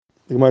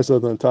The Gemara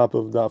says on top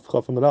of Daf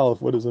Chaf Amud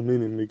Aleph, what does it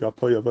mean in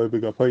Migapoya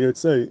V'Migapoya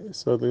Yitzei?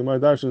 So the Gemara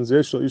dashes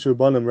Yesh Lo Ishu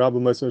Banim Rabbi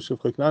Mosar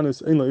Shefcha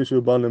Knanis Ein Lo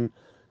Ishu Banim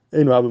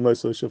Ein Rabbi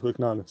Mosar Shefcha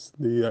Knanis.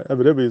 The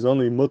Eved is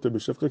only mutter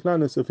b'Shefcha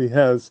Knanis if he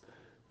has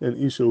an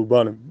Ishu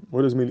Banim.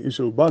 What does it mean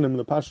Ishu Banim?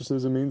 The Pasha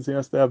says it means he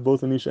has to have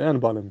both an Isha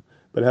and Banim,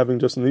 but having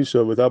just an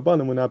Isha without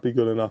Banim would not be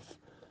good enough.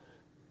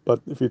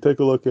 But if you take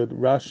a look at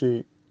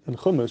Rashi and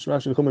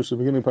Chumash, the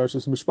beginning of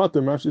Parashas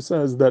Mishpatim, Rashi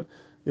says that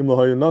Im lo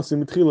haya nasi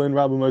mitchila in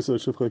Rabbi Mosar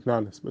Shefcha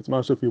Knanis. But it's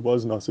masha if he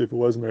was nasi, if he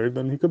was married,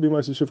 then he could be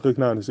Mosar Shefcha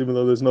Knanis, even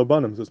though there's no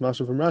banim. So it's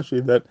masha from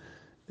Rashi that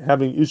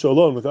having isha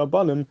alone without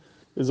banim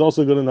is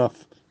also good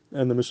enough.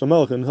 And the Mishnah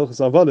Melech in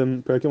Hilchos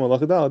Avadim, Perikim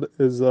Alachadad,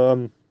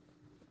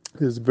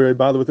 is very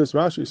bothered with this.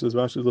 Rashi says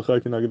Rashi is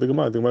l'chayk nagid the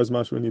Gemara. The Gemara is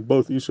masha we need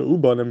both isha u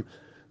banim.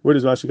 Where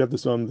does Rashi get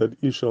this from? That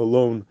isha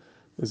alone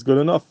is good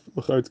enough.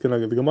 L'chayk it's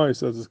kenagid the Gemara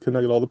says it's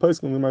kenagid all the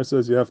poskim. The Gemara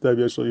says you have to have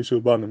yeshal isha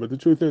u banim. But the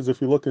truth is,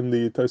 if you look in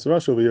the Taisar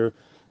Rashi over here,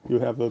 you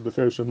have a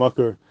beferish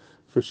makar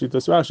for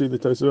Shitas Rashi. The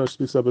Taisar Rashi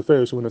speaks of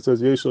beferish when it says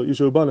yeshal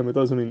isha ubanim. It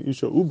doesn't mean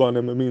isha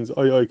ubanim. It means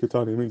ay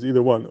katani. It means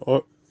either one,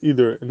 or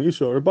either an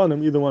isha or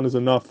banim. Either one is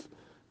enough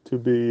to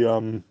be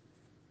allowed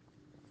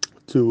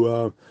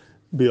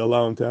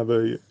to have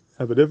a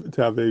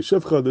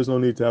shifcha. There's no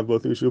need to have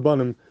both isha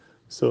ubanim.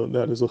 So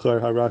that is l'chayr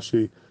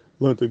Rashi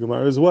learned the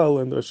Gemara as well,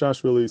 and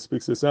Rashash really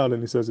speaks this out,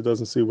 and he says he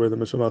doesn't see where the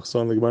Mishnah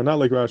saw in the Gemara, not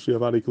like Rashi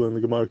of Adikul in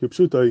the Gemara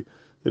Kipshutai,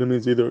 that it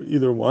means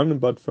either one,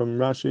 but from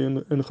Rashi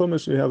and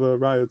Chumash you have a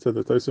raya to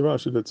the Taisar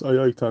Rashi that's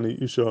ayay tani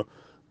isha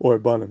or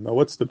banim. Now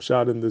what's the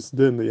pshat in this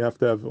din that you have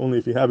to have only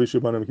if you have isha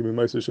banim can be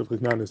ma'aser shefcha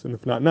knanis, and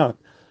if not.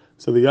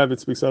 So the Yavit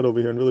speaks out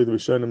over here, and really the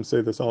Rishonim say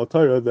this al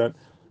Torah that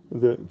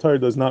the Torah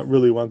does not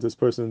really want this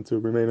person to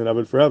remain an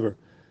Abed forever.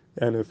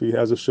 And if he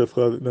has a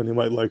shifcha, then he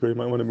might like, or he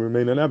might want him to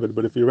remain an Abed.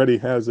 But if he already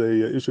has a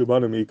ishu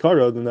banim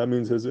ikara, then that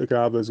means his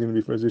ikara is going to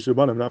be for his ishu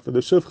banim, not for the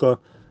shifcha,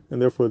 and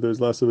therefore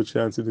there's less of a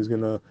chance that he's going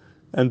to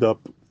end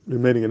up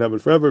remaining an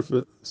Abed forever.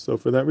 So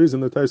for that reason,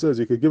 the Torah says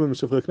you could give him a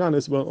shifcha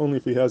knanis, but only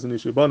if he has an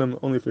ishu banim,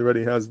 only if he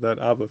already has that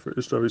ava for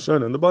ishtra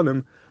rishon and the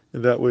banim.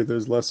 And that way,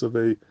 there's less of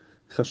a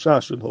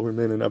chashash that he'll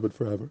remain an Abed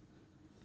forever.